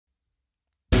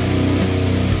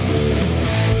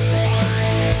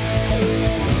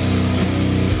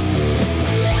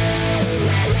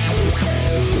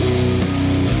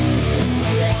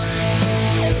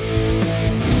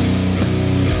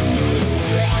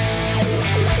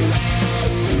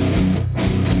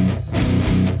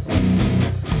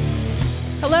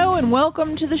and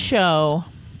welcome to the show.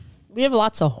 We have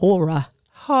lots of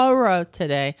horror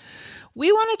Today.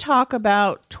 We want to talk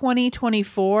about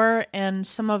 2024 and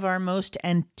some of our most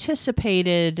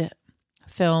anticipated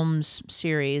films,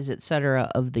 series, etc.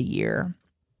 of the year.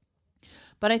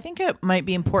 But I think it might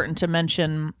be important to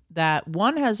mention that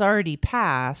one has already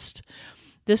passed.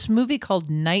 This movie called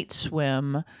Night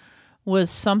Swim was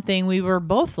something we were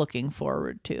both looking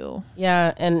forward to.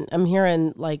 Yeah, and I'm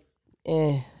hearing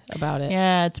about it.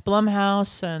 Yeah, it's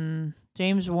Blumhouse and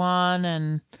James Wan,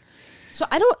 and so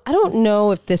I don't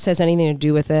know if this has anything to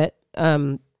do with it. I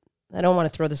don't want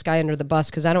to throw this guy under the bus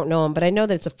because I don't know him, but I know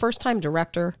that it's a first-time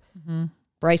director,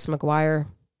 Bryce McGuire.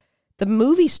 The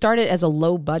movie started as a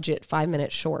low-budget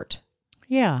 5-minute short.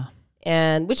 Yeah,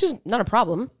 and which is not a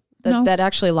problem. No. That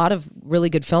actually a lot of really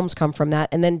good films come from that.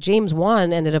 And then James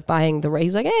Wan ended up buying the.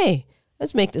 He's like, hey,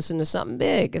 let's make this into something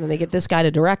big, and then they get this guy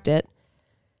to direct it.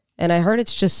 And I heard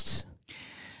it's just.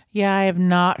 Yeah, I have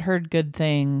not heard good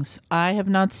things. I have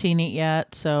not seen it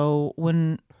yet. So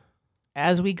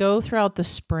as we go throughout the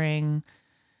spring,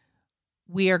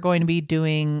 we are going to be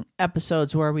doing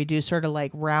episodes where we do sort of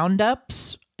like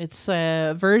roundups. It's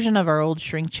a version of our old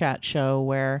Shrink Chat show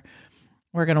where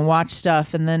we're going to watch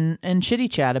stuff and chitty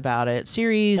chat about it.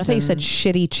 Series. I thought you said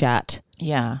shitty chat.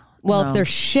 Yeah. Well, no. if they're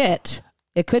shit,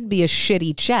 it could be a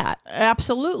shitty chat.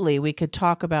 Absolutely. We could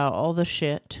talk about all the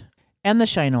shit and the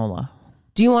Shinola.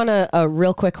 Do you want a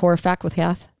real quick horror fact with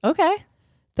Kath? Okay.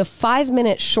 The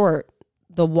 5-minute short,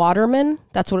 The Waterman,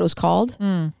 that's what it was called.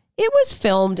 It was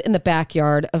filmed in the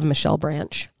backyard of Michelle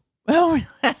Branch. Oh,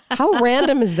 how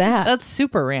random is that? That's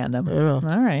super random. Yeah.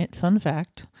 All right. Fun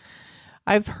fact.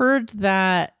 I've heard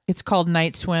that it's called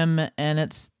Night Swim,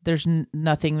 and there's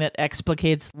nothing that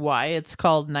explicates why it's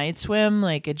called Night Swim.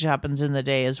 Like, it happens in the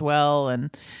day as well,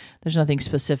 and there's nothing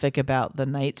specific about the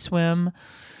Night Swim.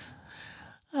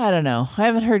 I don't know. I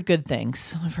haven't heard good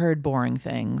things. I've heard boring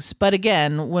things. But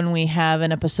again, when we have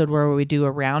an episode where we do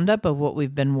a roundup of what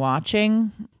we've been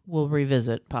watching, we'll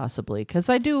revisit possibly, because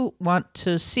I do want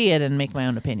to see it and make my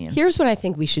own opinion. Here's what I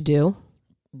think we should do.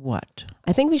 What?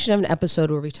 I think we should have an episode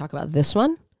where we talk about this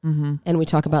one and we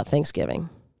talk about Thanksgiving.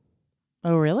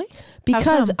 Oh, really?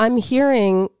 Because I'm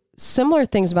hearing similar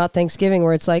things about Thanksgiving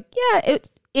where it's like, yeah,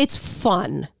 it's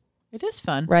fun. It is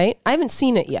fun. Right? I haven't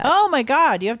seen it yet. Oh, my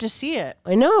God. You have to see it.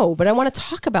 I know, but I want to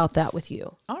talk about that with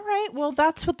you. All right. Well,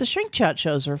 that's what the Shrink Chat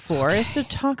shows are for, is to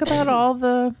talk about all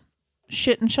the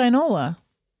shit in Shinola.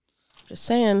 Just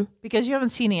saying. Because you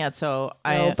haven't seen it yet, so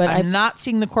I'm not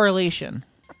seeing the correlation.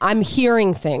 I'm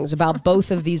hearing things about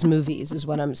both of these movies is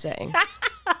what I'm saying.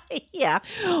 Yeah.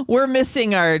 We're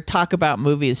missing our talk about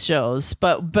movies shows,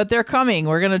 but they're coming.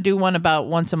 We're going to do one about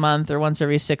once a month or once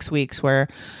every 6 weeks where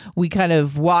we kind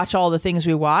of watch all the things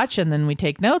we watch and then we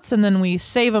take notes and then we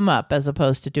save them up as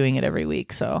opposed to doing it every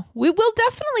week. So we will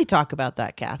definitely talk about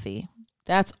that, Kathy.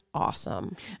 That's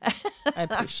awesome. I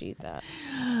appreciate that.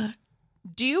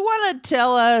 Do you want to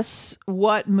tell us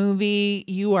what movie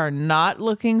you are not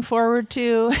looking forward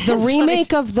to? The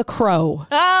remake of The Crow.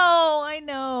 Oh, I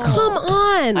know. Come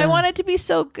on. I want it to be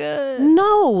so good.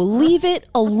 No, leave it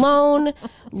alone.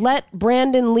 Let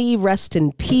Brandon Lee rest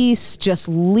in peace. Just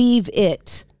leave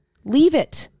it. Leave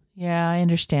it. Yeah, I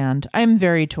understand. I'm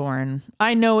very torn.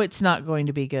 I know it's not going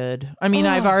to be good. I mean,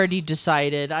 I've already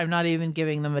decided. I'm not even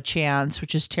giving them a chance,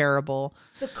 which is terrible.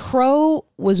 The Crow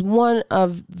was one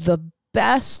of the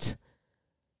best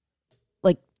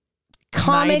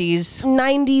comic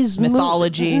 90s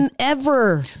mythology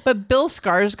ever. But Bill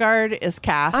Skarsgård is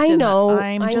cast. I know.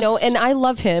 And I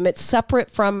love him. It's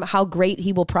separate from how great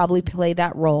he will probably play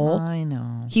that role. I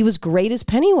know. He was great as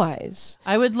Pennywise.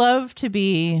 I would love to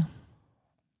be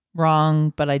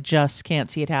wrong, but I just can't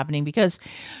see it happening because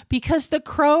The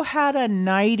Crow had a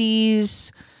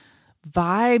 90s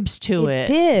vibes to it.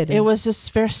 It did. It was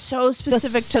just so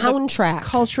specific the soundtrack, to the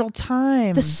cultural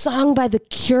time. The song by The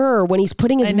Cure when he's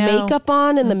putting his makeup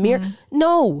on in the mirror.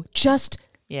 No, just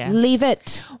leave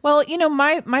it. Well,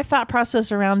 my thought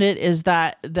process around it is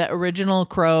that the original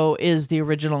Crow is the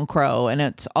original Crow, and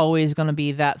it's always going to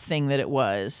be that thing that it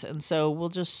was. And so we'll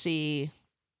just see.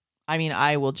 I mean,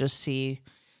 I will just see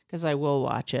because I will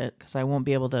watch it because I won't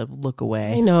be able to look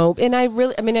away. I know, and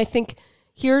I think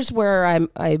here's where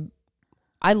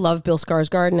I love Bill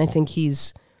Skarsgård, and I think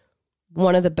he's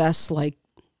one of the best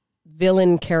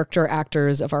villain character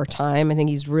actors of our time. I think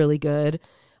he's really good.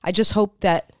 I just hope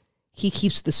that he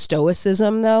keeps the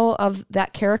stoicism though of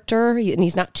that character, and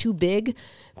he's not too big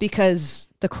because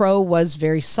The Crow was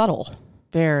very subtle.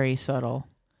 Very subtle.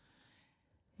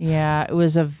 Yeah, it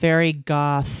was a very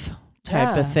goth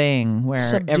type of thing where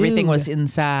Subdued. everything was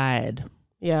inside.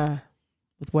 Yeah.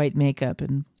 with white makeup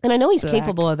and I know he's black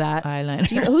capable of that. eyeliner.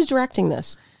 Do you know who's directing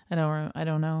this? I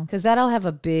don't know. Because that'll have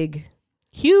a big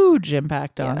Huge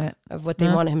impact on it. of what they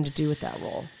want him to do with that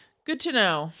role. Good to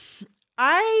know.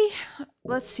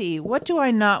 Let's see, what do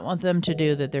I not want them to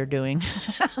do that they're doing?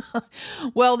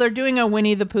 Well, they're doing a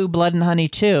Winnie the Pooh Blood and Honey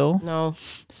 2. No.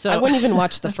 So I wouldn't even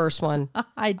watch the first one.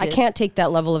 I did. I can't take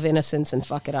that level of innocence and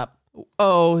fuck it up.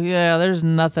 Oh, yeah, there's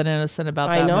nothing innocent about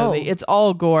I that know. movie. It's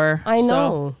all gore. I so-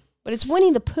 know. But it's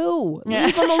Winnie the Pooh.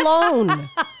 Leave him alone.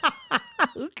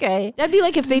 Okay. That'd be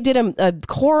like if they did a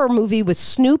horror movie with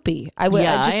Snoopy. I'd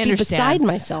just be beside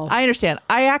myself. I understand.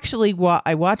 I actually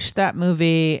I watched that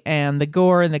movie, and the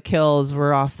gore and the kills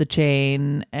were off the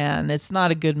chain, and it's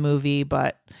not a good movie,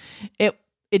 but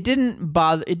it didn't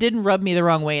rub me the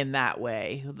wrong way in that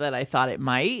way that I thought it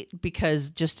might, because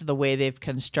just the way they've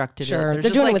constructed it. Sure.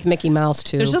 They're doing it with Mickey Mouse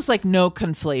too. There's just like no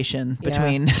conflation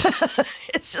between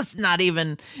it's just not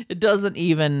even, it doesn't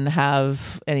even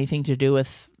have anything to do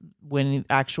with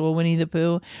actual Winnie the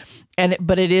Pooh,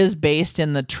 but it is based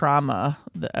in the trauma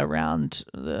around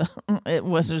it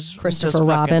was Christopher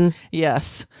Robin.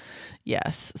 Yes.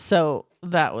 So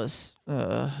that was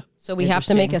so we have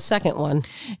to make a second one.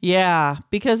 Yeah,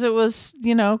 because it was,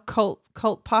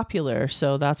 cult popular.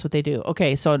 So that's what they do.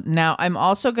 Okay, so now I'm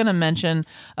also going to mention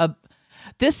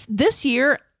this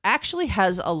year actually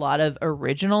has a lot of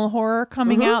original horror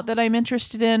coming out that I'm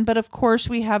interested in, but of course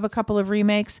we have a couple of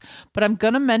remakes, but I'm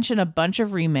going to mention a bunch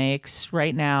of remakes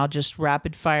right now, just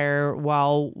rapid fire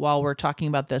while we're talking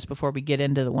about this before we get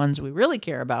into the ones we really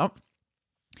care about,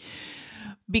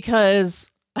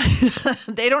 because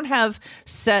they don't have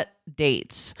set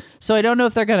dates. So I don't know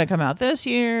if they're going to come out this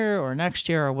year or next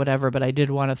year or whatever, but I did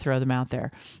want to throw them out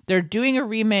there. They're doing a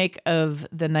remake of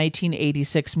the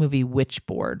 1986 movie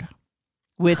Witchboard,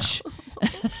 which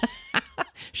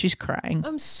she's crying.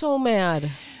 I'm so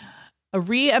mad. A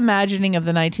reimagining of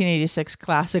the 1986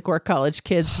 classic where college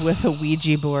kids with a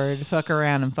Ouija board fuck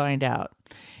around and find out.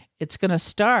 It's going to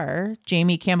star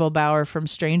Jamie Campbell Bower from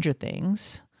Stranger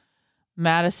Things,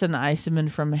 Madison Iseman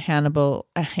from Hannibal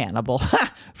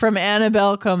from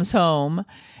Annabelle Comes Home,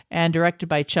 and directed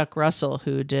by Chuck Russell,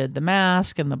 who did The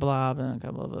Mask and The Blob and a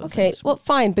couple of other things. Well,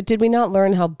 fine, but did we not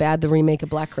learn how bad the remake of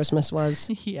Black Christmas was?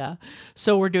 Yeah.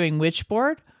 So we're doing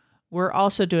Witchboard. We're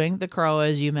also doing The Crow,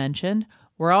 as you mentioned.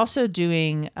 We're also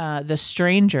doing The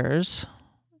Strangers,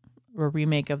 a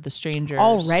remake of The Strangers.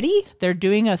 Already? They're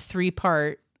doing a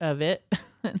 3-part of it.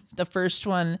 The first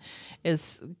one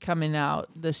is coming out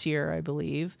this year, I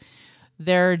believe.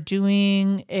 They're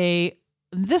doing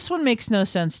this one makes no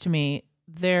sense to me.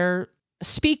 Their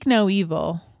Speak No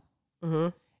Evil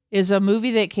is a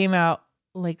movie that came out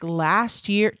like last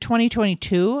year,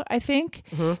 2022, I think.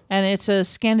 And it's a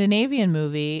Scandinavian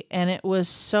movie, and it was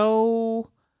so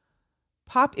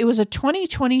it was a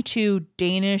 2022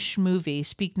 Danish movie,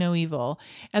 Speak No Evil,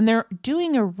 and they're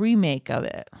doing a remake of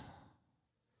it.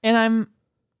 And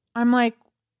I'm like,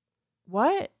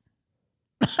 what?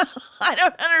 I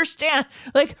don't understand.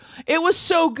 Like, it was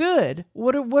so good.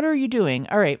 What are you doing?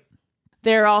 All right.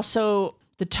 They're also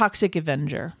The Toxic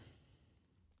Avenger.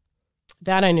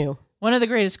 That I knew. One of the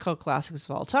greatest cult classics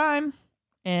of all time.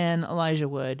 And Elijah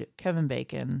Wood, Kevin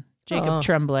Bacon, Jacob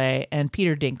Tremblay, and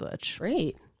Peter Dinklage.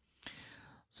 Great.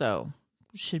 So,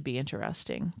 should be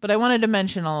interesting. But I wanted to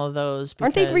mention all of those because...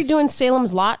 Aren't they redoing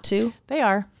Salem's Lot, too? They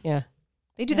are. Yeah.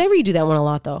 They do. Yeah. They redo that one a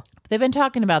lot, though. They've been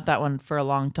talking about that one for a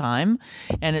long time,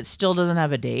 and it still doesn't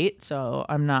have a date, so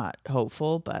I'm not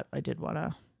hopeful, but I did want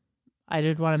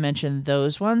to mention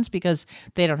those ones because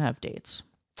they don't have dates.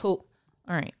 Cool.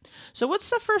 All right. So what's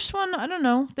the first one, I don't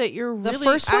know, that you're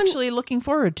actually looking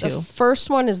forward to? The first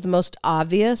one is the most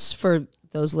obvious for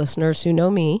those listeners who know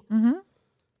me,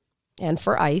 and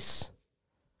for ICE,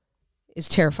 is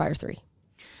Terrifier 3.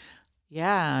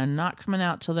 Yeah, not coming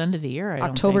out till the end of the year,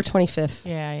 October 25th.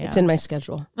 Yeah. It's in my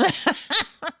schedule.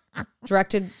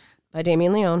 Directed by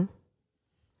Damien Leone.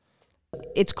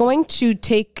 It's going to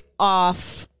take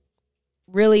off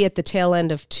really at the tail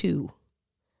end of 2.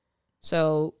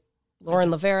 So Lauren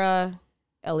Lavera,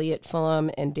 Elliot Fulham,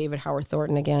 and David Howard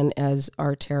Thornton again as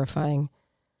our terrifying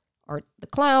Art the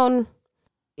Clown.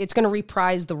 It's going to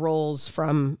reprise the roles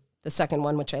from the second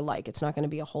one, which I like. It's not going to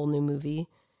be a whole new movie.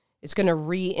 It's going to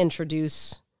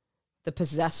reintroduce the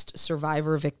possessed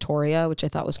survivor, Victoria, which I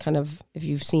thought was kind of, if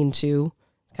you've seen 2,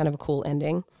 kind of a cool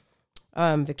ending.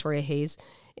 Victoria Hayes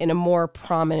in a more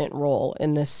prominent role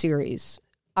in this series.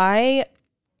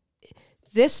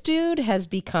 This dude has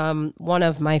become one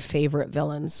of my favorite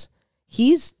villains.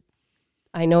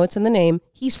 I know it's in the name,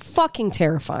 he's fucking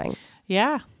terrifying.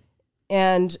 Yeah.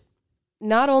 And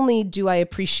not only do I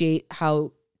appreciate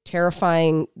how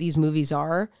terrifying these movies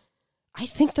are, I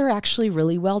think they're actually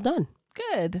really well done.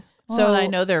 Good. Well, So and I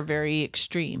know they're very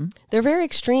extreme. they're very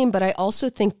extreme, but I also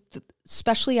think,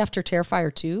 especially after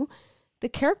Terrifier 2, the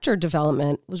character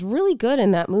development was really good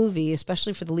in that movie,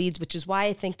 especially for the leads, which is why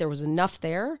I think there was enough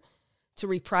there to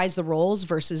reprise the roles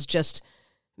versus just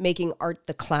making Art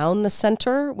the Clown the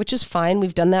center, which is fine.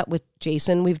 We've done that with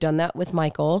Jason. We've done that with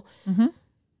Michael. Mm-hmm.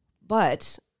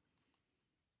 But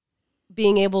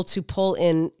being able to pull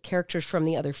in characters from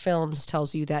the other films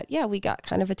tells you that, yeah, we got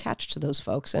kind of attached to those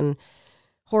folks. And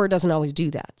horror doesn't always do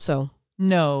that. So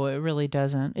No, it really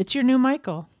doesn't. It's your new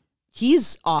Michael.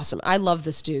 he's awesome. I love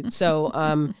this dude. So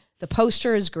the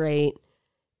poster is great.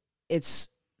 It's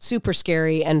super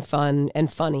scary and fun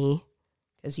and funny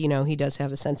because, you know, he does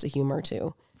have a sense of humor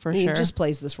too. For He sure. just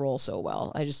plays this role so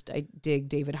well. I dig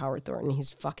David Howard Thornton.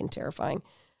 He's fucking terrifying.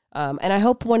 And I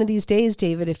hope one of these days,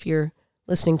 David, if you're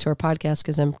listening to our podcast,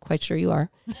 because I'm quite sure you are,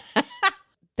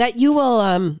 that you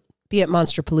will be at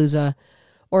Monsterpalooza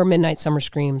or Midnight Summer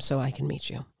Scream so I can meet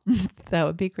you. That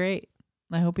would be great.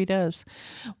 I hope he does.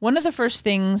 One of the first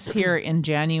things here in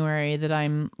January that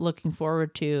I'm looking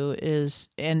forward to is,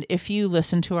 and if you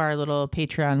listen to our little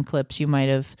Patreon clips, you might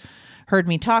have heard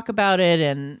me talk about it.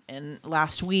 And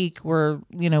last week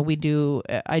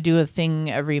I do a thing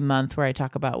every month where I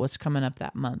talk about what's coming up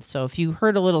that month. So if you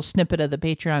heard a little snippet of the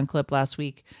Patreon clip last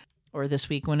week or this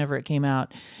week, whenever it came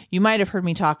out, you might have heard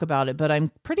me talk about it, but I'm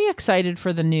pretty excited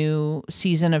for the new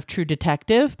season of True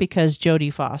Detective because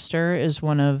Jodie Foster is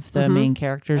one of the main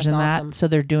characters That's in awesome. that. So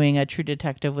they're doing a True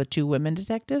Detective with 2 women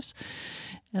detectives.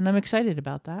 And I'm excited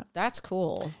about that. That's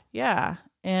cool. Yeah.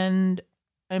 And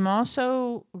I'm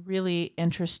also really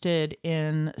interested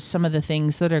in some of the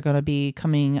things that are going to be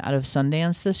coming out of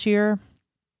Sundance this year.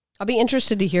 I'll be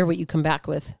interested to hear what you come back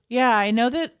with. Yeah, I know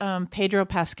that Pedro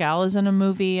Pascal is in a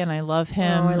movie, and I love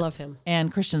him. Oh, I love him.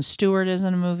 And Kristen Stewart is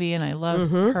in a movie, and I love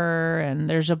her. And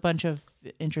there's a bunch of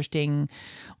interesting,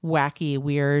 wacky,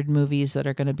 weird movies that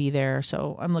are going to be there.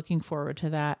 So I'm looking forward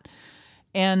to that.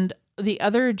 And the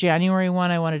other January one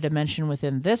I wanted to mention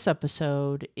within this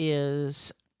episode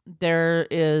is there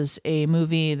is a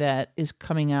movie that is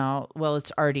coming out. Well,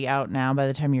 it's already out now by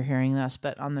the time you're hearing this,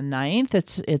 but on the 9th,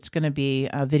 it's going to be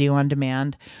a video on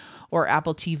demand or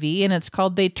Apple TV, and it's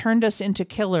called They Turned Us Into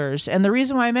Killers. And the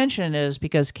reason why I mention it is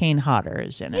because Kane Hodder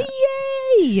is in it.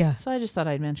 Yay! So I just thought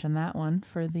I'd mention that one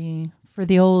for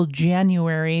the old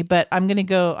January. But I'm going to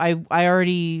go, I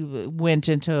already went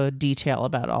into detail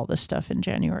about all this stuff in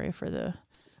January for the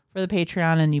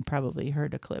Patreon, and you probably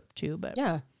heard a clip too. But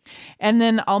Yeah. and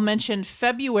then I'll mention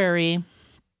February.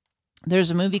 There's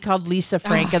a movie called Lisa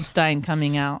Frankenstein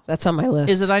coming out. That's on my list.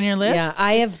 Is it on your list? Yeah,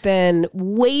 I have been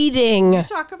waiting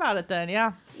Talk about it then.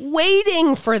 Yeah.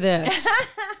 for this.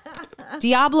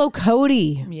 Diablo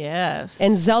Cody Yes.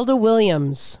 and Zelda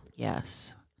Williams.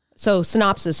 yes. So,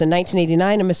 synopsis. In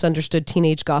 1989, a misunderstood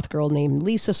teenage goth girl named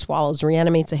Lisa Swallows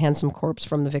reanimates a handsome corpse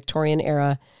from the Victorian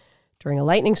era during a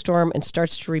lightning storm and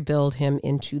starts to rebuild him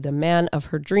into the man of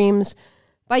her dreams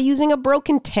by using a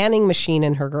broken tanning machine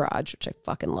in her garage, which I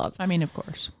fucking love. I mean, of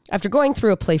course. After going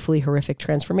through a playfully horrific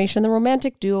transformation, the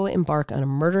romantic duo embark on a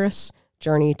murderous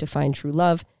journey to find true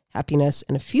love, happiness,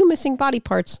 and a few missing body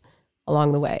parts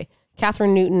along the way.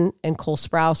 Catherine Newton and Cole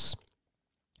Sprouse.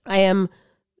 I am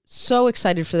so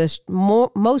excited for this,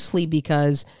 mostly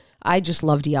because I just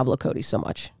love Diablo Cody so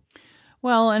much.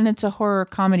 Well, and it's a horror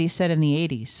comedy set in the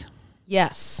 80s.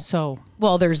 Yes. So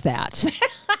Well, there's that.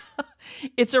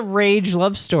 it's a rage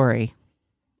love story.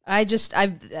 I've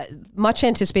much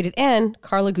anticipated, and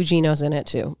Carla Gugino's in it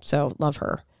too, so love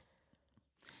her.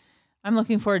 I'm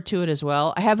looking forward to it as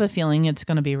well. I have a feeling it's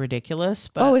going to be ridiculous,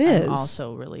 but Oh, it is. I'm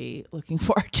also really looking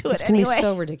forward to it It's going to anyway. be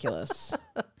so ridiculous.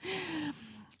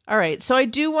 All right, so I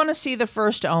do want to see The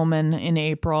First Omen in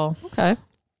April. Okay.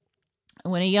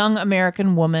 When a young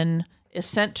American woman is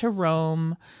sent to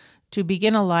Rome to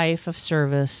begin a life of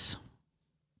service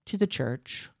to the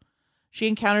church, she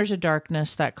encounters a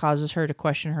darkness that causes her to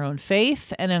question her own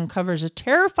faith and uncovers a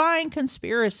terrifying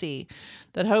conspiracy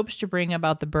that hopes to bring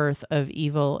about the birth of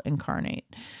evil incarnate.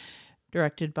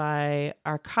 Directed by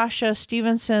Arkasha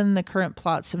Stevenson, the current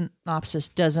plot synopsis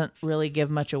doesn't really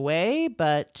give much away,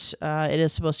 but it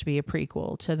is supposed to be a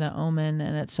prequel to The Omen,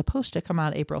 and it's supposed to come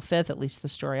out April 5th, at least the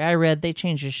story I read. They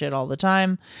change the shit all the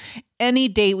time. Any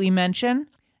date we mention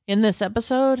in this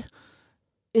episode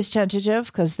is tentative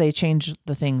because they change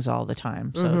the things all the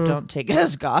time. So don't take it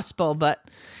as gospel,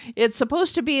 but it's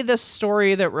supposed to be this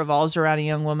story that revolves around a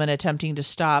young woman attempting to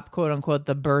stop, quote unquote,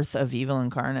 the birth of evil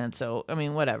incarnate. So, I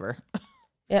mean, whatever.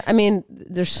 Yeah, I mean,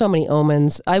 there's so many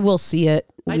Omens. I will see it.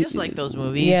 I just like those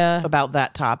movies about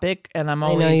that topic, and I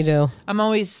know you do. I'm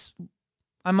always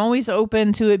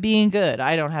open to it being good.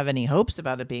 I don't have any hopes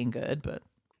about it being good, but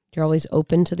you're always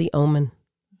open to the Omen.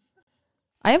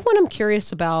 I have one I'm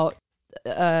curious about.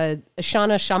 Shana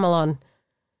Shyamalan.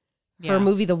 Her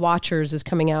movie The Watchers is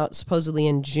coming out supposedly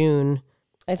in June.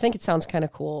 I think it sounds kind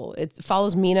of cool. It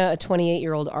follows Mina, a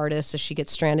 28-year-old artist, as she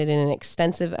gets stranded in an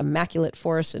extensive, immaculate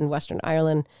forest in Western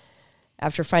Ireland.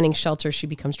 After finding shelter, she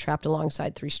becomes trapped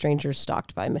alongside 3 strangers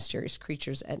stalked by mysterious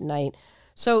creatures at night.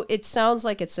 So it sounds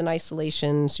like it's an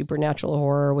isolation, supernatural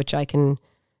horror, which I can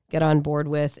get on board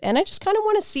with. And I just kind of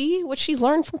want to see what she's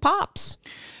learned from Pops.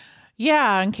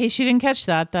 Yeah, in case you didn't catch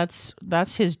that,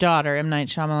 that's his daughter, M. Night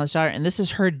Shyamalan's daughter, and this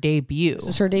is her debut.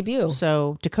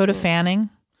 So Dakota Fanning.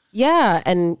 Yeah,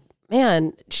 and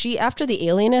man, she, after The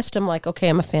Alienist, I'm like, okay,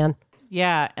 I'm a fan.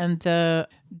 Yeah, and the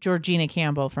Georgina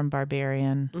Campbell from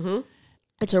Barbarian. Mm-hmm.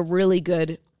 It's a really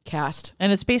good cast.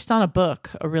 And it's based on a book,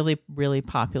 a really, really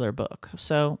popular book.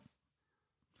 So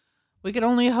we could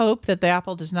only hope that the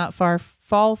apple does not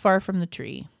fall far from the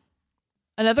tree.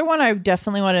 Another one I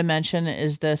definitely want to mention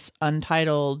is this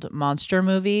Untitled monster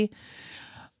movie.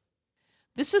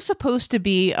 This is supposed to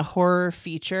be a horror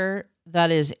feature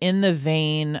that is in the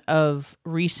vein of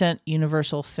recent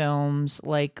Universal films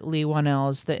like Lee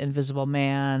Whannell's The Invisible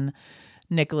Man,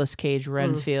 Nicolas Cage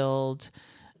Renfield,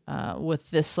 with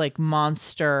this like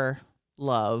monster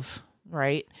love,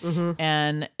 right? Mm-hmm.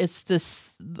 And it's this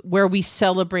where we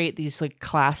celebrate these like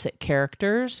classic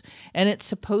characters, and it's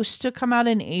supposed to come out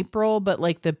in April, but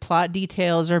like the plot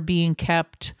details are being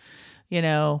kept, in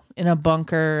a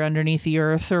bunker underneath the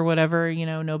earth or whatever,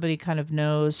 nobody kind of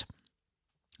knows.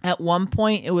 At one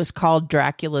point, it was called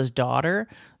Dracula's Daughter,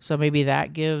 so maybe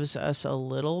that gives us a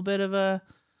little bit of a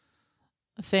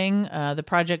thing. The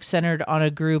project centered on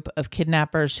a group of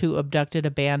kidnappers who abducted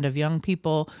a band of young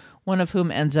people, one of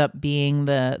whom ends up being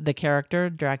the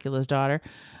character, Dracula's daughter,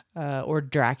 or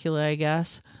Dracula, I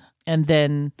guess. And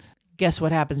then guess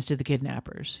what happens to the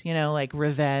kidnappers? Like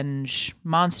revenge,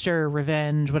 monster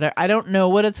revenge, whatever. I don't know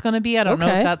what it's going to be. I don't know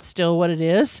if that's still what it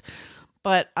is.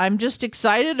 But I'm just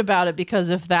excited about it because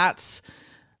if that's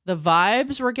the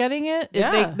vibes we're getting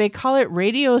they call it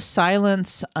Radio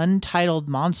Silence Untitled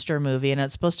Monster Movie, and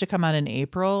it's supposed to come out in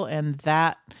April. And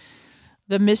that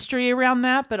the mystery around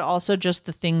that, but also just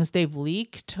the things they've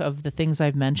leaked of the things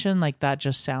I've mentioned, like that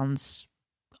just sounds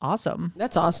awesome.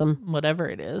 That's awesome. Whatever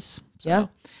it is. So yeah.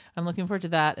 I'm looking forward to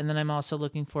that. And then I'm also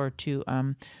looking forward to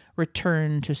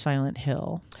Return to Silent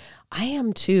Hill. I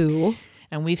am too.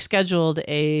 And we've scheduled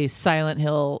a Silent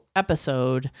Hill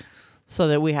episode so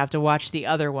that we have to watch the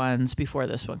other ones before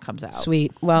this one comes out.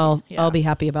 Sweet. Well, yeah. I'll be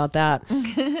happy about that.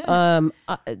 I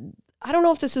don't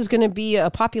know if this is going to be a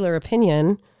popular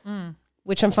opinion,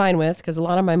 which I'm fine with because a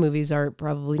lot of my movies are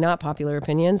probably not popular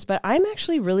opinions, but I'm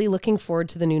actually really looking forward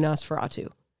to the new Nosferatu.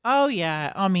 Oh,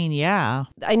 yeah. I mean, yeah.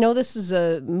 I know this is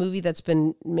a movie that's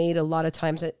been made a lot of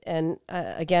times. And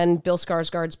again, Bill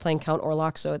Skarsgård's playing Count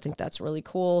Orlok, so I think that's really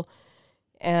cool.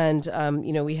 And,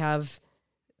 we have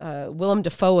Willem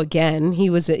Dafoe again. He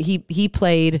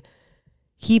played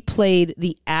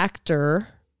the actor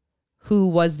who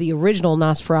was the original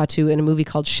Nosferatu in a movie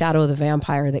called Shadow the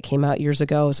Vampire that came out years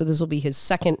ago. So this will be his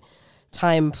second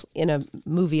time in a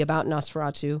movie about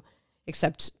Nosferatu,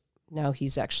 except now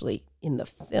he's actually in the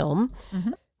film.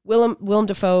 Mm-hmm. Willem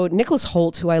Dafoe, Nicholas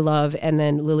Hoult, who I love, and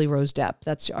then Lily Rose Depp.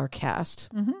 That's our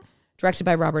cast. Mm-hmm. Directed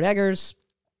by Robert Eggers.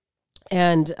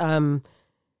 And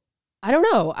I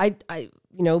don't know. I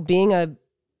being a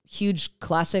huge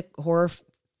classic horror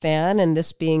fan, and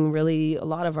this being really a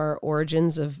lot of our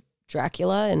origins of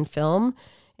Dracula in film,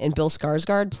 and Bill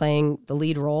Skarsgård playing the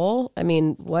lead role. I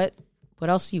mean, what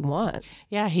else do you want?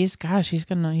 Yeah, he's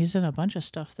in a bunch of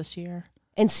stuff this year.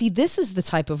 And see, this is the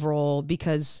type of role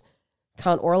because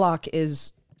Count Orlok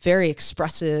is very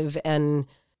expressive and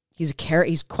he's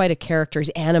quite a character. He's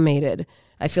animated.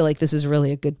 I feel like this is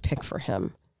really a good pick for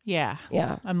him. Yeah.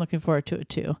 Yeah. I'm looking forward to it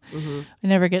too. Mm-hmm. I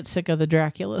never get sick of the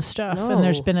Dracula stuff. No. And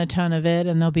there's been a ton of it,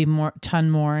 and there'll be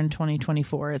ton more in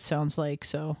 2024, it sounds like.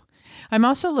 So I'm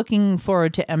also looking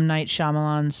forward to M. Night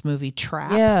Shyamalan's movie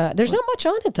Trap. Yeah. There's not much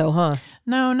on it though, huh?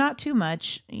 No, not too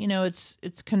much.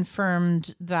 It's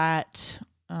confirmed that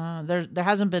there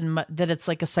hasn't been that it's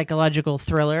like a psychological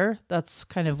thriller. That's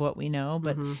kind of what we know.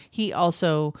 But he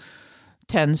also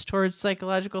tends towards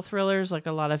psychological thrillers. Like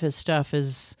a lot of his stuff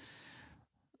is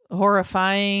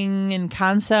horrifying in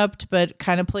concept, but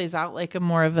kind of plays out like a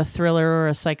more of a thriller or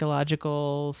a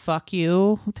psychological fuck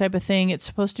you type of thing. It's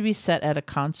supposed to be set at a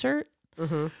concert.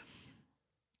 Mm-hmm.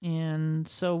 And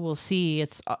so we'll see.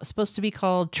 It's supposed to be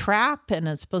called Trap, and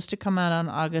it's supposed to come out on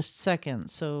August 2nd.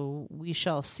 So we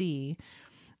shall see.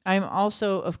 I'm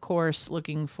also, of course,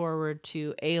 looking forward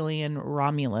to Alien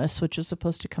Romulus, which is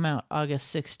supposed to come out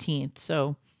August 16th.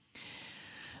 So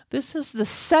this is the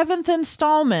 7th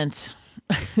installment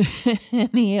in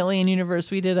the Alien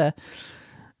universe. We did a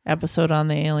episode on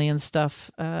the Alien stuff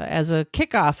as a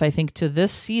kickoff, I think, to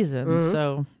this season.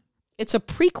 So it's a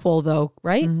prequel, though,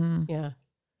 right? Yeah.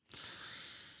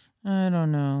 I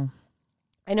don't know.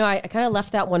 I know. I kind of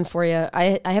left that one for you.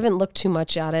 I haven't looked too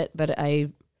much at it, but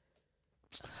I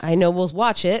know we'll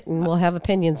watch it and we'll have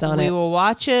opinions on it. We will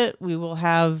watch it. We will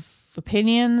have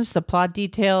opinions. The plot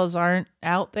details aren't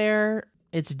out there.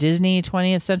 It's Disney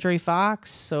 20th Century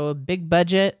Fox, so a big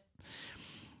budget.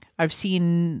 I've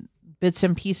seen bits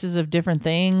and pieces of different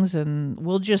things, and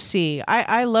we'll just see.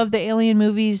 I love the Alien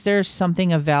movies. There's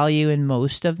something of value in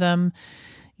most of them,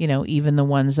 you know, even the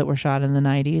ones that were shot in the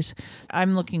 90s.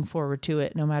 I'm looking forward to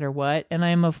it no matter what. And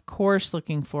I'm, of course,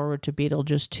 looking forward to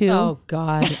Beetlejuice 2. Oh,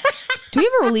 God. Do we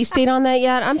have a release date on that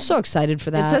yet? I'm so excited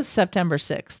for that. It says September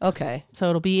 6th. Okay. So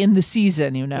it'll be in the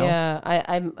season, you know. Yeah,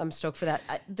 I'm stoked for that.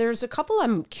 There's a couple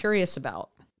I'm curious about.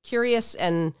 Curious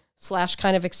and /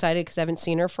 kind of excited because I haven't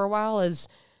seen her for a while is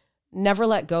Never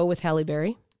Let Go with Halle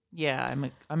Berry. Yeah,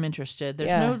 I'm interested. There's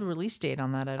no release date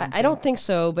on that. I don't think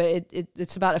so, but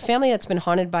it's about a family that's been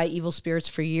haunted by evil spirits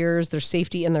for years. Their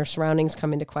safety and their surroundings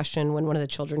come into question when one of the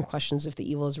children questions if the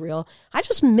evil is real. I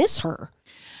just miss her.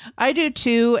 I do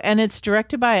too, and it's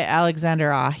directed by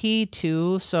Alexander Ahi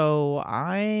too. So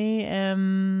I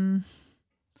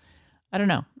don't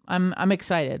know. I'm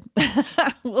excited.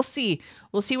 We'll see.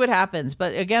 We'll see what happens.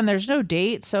 But again, there's no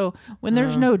date. So when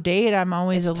there's no date, I'm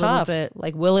always It's a little tough. bit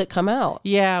Like, will it come out?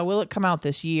 Yeah, will it come out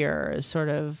this year is sort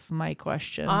of my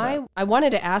question. I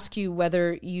wanted to ask you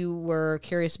whether you were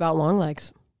curious about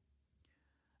Longlegs.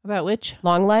 About which?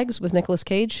 Longlegs with Nicolas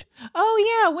Cage.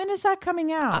 Oh yeah, when is that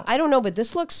coming out? I don't know, but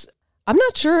this looks, I'm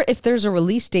not sure if there's a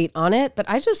release date on it, but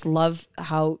I just love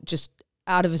how just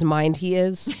out of his mind he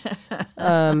is.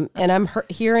 And I'm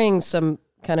hearing some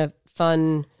kind of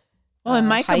fun. Well, and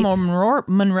Micah hype.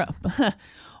 Monroe.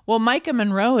 Well, Micah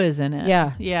Monroe is in it.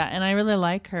 Yeah. Yeah, and I really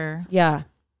like her. Yeah.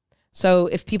 So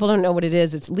if people don't know what it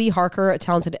is, it's Lee Harker, a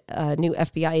talented new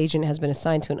FBI agent, has been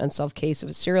assigned to an unsolved case of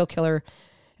a serial killer.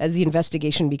 As the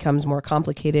investigation becomes more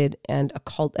complicated and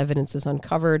occult evidence is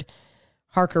uncovered,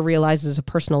 Harker realizes a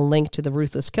personal link to the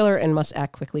ruthless killer and must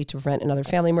act quickly to prevent another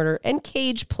family murder. And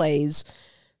Cage plays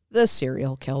the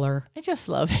serial killer. I just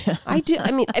love him. I do. I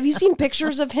mean, have you seen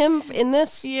pictures of him in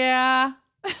this? Yeah.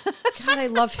 God, I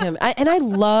love him. I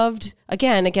loved,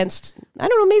 again, against, I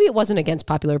don't know, maybe it wasn't against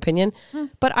popular opinion,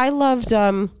 but I loved,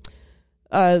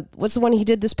 what's the one he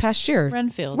did this past year?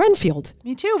 Renfield.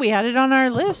 Me too. We had it on our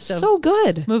list of So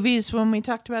good. movies when we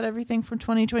talked about everything from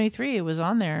 2023. It was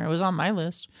on there. It was on my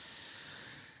list.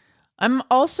 I'm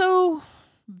also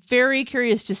very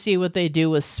curious to see what they do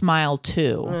with Smile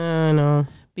 2. I know.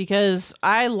 Because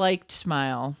I liked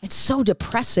Smile. It's so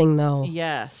depressing, though.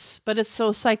 Yes, but it's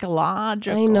so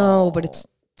psychological. I know, but it's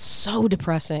so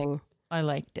depressing. I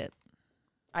liked it.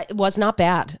 It was not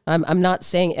bad. I'm not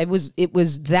saying it was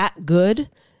that good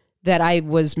that I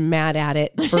was mad at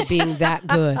it for being that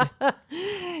good.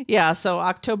 Yeah, so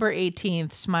October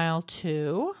 18th, Smile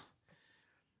 2.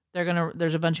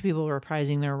 There's a bunch of people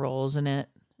reprising their roles in it,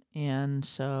 and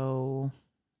so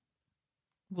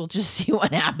we'll just see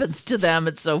what happens to them.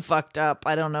 It's so fucked up.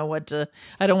 I don't know what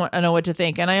to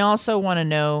think. And I also want to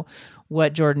know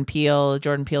what Jordan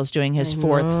Peele's doing his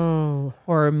fourth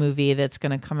horror movie that's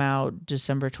going to come out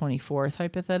December 24th,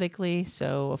 hypothetically.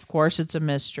 So, of course, it's a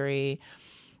mystery,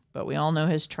 but we all know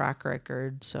his track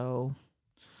record. So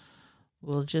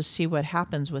we'll just see what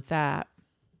happens with that.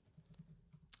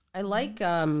 I like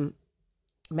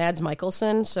Mads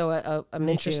Mikkelsen, so I'm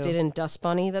interested in Dust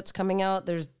Bunny that's coming out.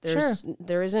 There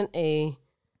isn't a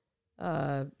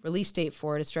release date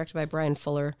for it. It's directed by Brian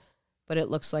Fuller. But it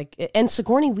looks like, and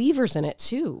Sigourney Weaver's in it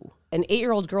too. An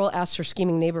 8-year-old girl asks her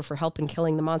scheming neighbor for help in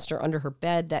killing the monster under her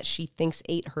bed that she thinks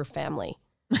ate her family.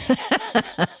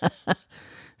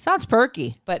 Sounds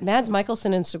perky. But Mads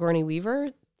Mikkelsen and Sigourney Weaver,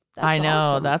 that's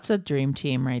awesome. That's a dream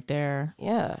team right there.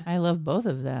 Yeah. I love both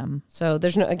of them. So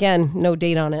there's no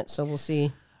date on it, so we'll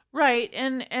see. Right,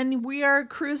 and we are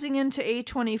cruising into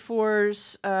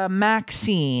A24's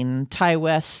Maxine, Ty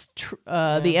West,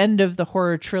 the end of the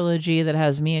horror trilogy that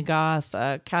has Mia Goth,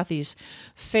 Kathy's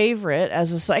favorite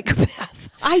as a psychopath.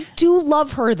 I do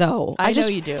love her, though. I know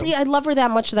you do. I love her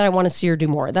that much that I want to see her do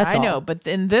more. That's all. I know, but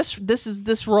in this is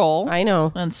this role. I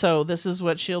know. And so this is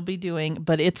what she'll be doing,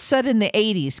 but it's set in the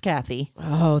 80s, Kathy.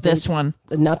 Oh, this one.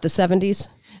 Not the 70s?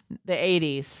 The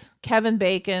 80s. Kevin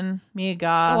Bacon, Mia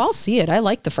Goth. Oh, I'll see it. I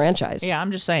like the franchise. Yeah,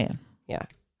 I'm just saying. Yeah.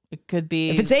 It could be.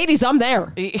 If it's 80s, I'm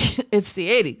there. It's the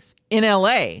 80s in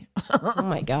LA. Oh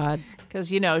my God. Because,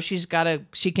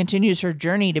 she continues her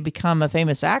journey to become a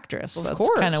famous actress. Of That's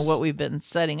course. kind of what we've been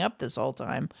setting up this whole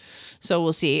time. So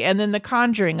we'll see. And then The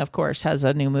Conjuring, of course, has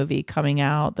a new movie coming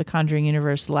out, The Conjuring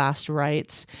Universe Last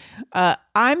Rites.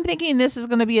 I'm thinking this is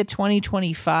going to be a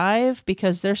 2025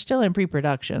 because they're still in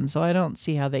pre-production. So I don't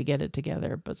see how they get it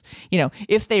together. But,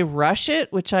 if they rush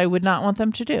it, which I would not want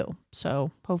them to do.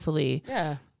 So hopefully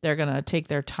they're going to take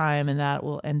their time and that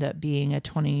will end up being a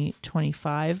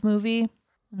 2025 movie.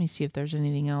 Let me see if there's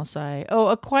anything else.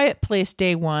 A Quiet Place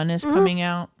Day 1 is coming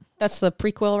out. That's the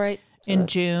prequel, right? In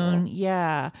June.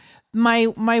 Yeah. My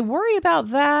worry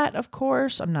about that, of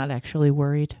course, I'm not actually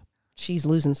worried. She's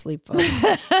losing sleep, folks.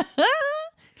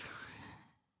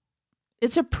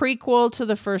 It's a prequel to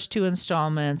the first 2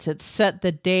 installments. It's set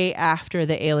the day after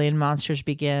the alien monsters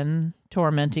begin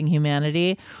tormenting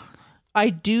humanity. I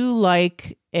do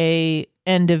like a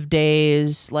end of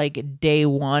days, like day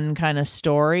one kind of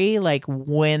story, like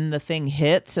when the thing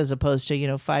hits, as opposed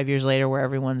to, 5 years later where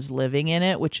everyone's living in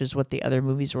it, which is what the other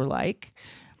movies were like.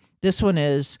 This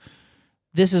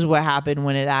is what happened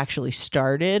when it actually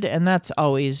started. And that's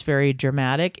always very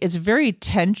dramatic. It's very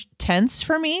tense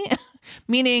for me,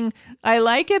 meaning I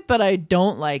like it, but I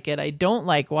don't like it. I don't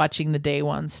like watching the day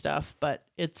one stuff, but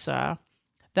it's,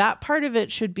 that part of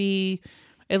it should be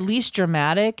at least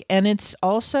dramatic. And it's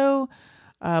also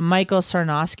Michael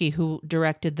Sarnowski, who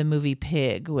directed the movie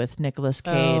Pig with Nicolas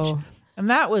Cage. Oh. And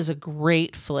that was a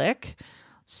great flick.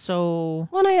 So,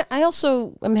 Well, and I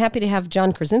also am happy to have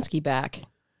John Krasinski back.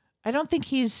 I don't think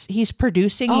he's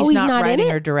producing. Oh, he's not in writing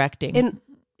it? or directing.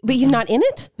 But he's not in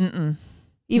it? Mm-mm.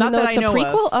 Even Not though that it's I a know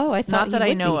prequel? of. Oh, I thought Not he that I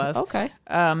would know be. of.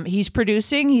 Okay. He's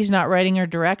producing. He's not writing or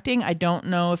directing. I don't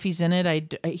know if he's in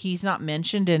it. He's not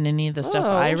mentioned in any of the stuff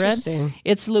I read. Interesting.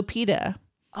 It's Lupita.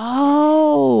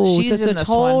 Oh, She's so it's in a this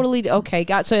one. totally okay.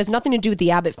 So it has nothing to do with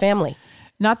the Abbott family.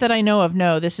 Not that I know of.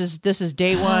 No, this is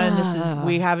day one.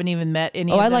 We haven't even met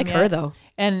any. Oh, of I them like her yet. though.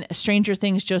 And Stranger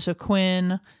Things, Joseph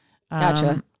Quinn.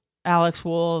 Gotcha. Alex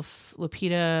Wolff,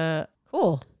 Lupita.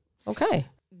 Cool. Okay.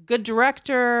 Good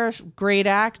director, great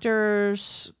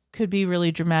actors. Could be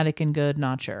really dramatic and good.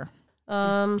 Not sure.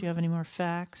 Do you have any more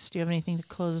facts? Do you have anything to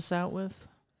close us out with?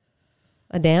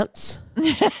 A dance.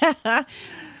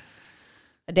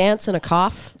 A dance and a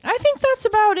cough. I think that's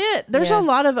about it. There's Yeah. a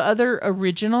lot of other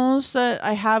originals that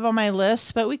I have on my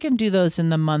list, but we can do those in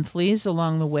the monthlies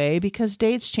along the way because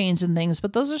dates change and things.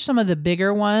 But those are some of the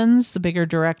bigger ones, the bigger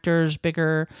directors,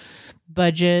 bigger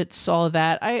budgets, all of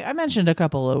that. I mentioned a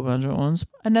couple low budget ones.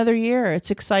 Another year.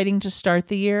 It's exciting to start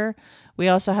the year. We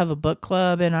also have a book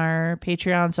club in our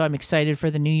Patreon, so I'm excited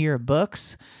for the new year of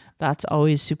books. That's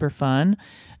always super fun.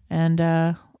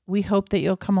 And we hope that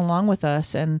you'll come along with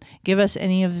us and give us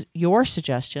any of your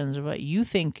suggestions of what you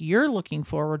think you're looking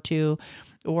forward to,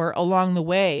 or along the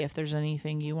way, if there's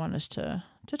anything you want us to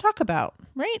talk about,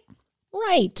 right?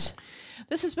 Right.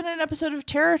 This has been an episode of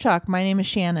Terror Talk. My name is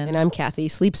Shannon. And I'm Kathy.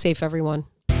 Sleep safe, everyone.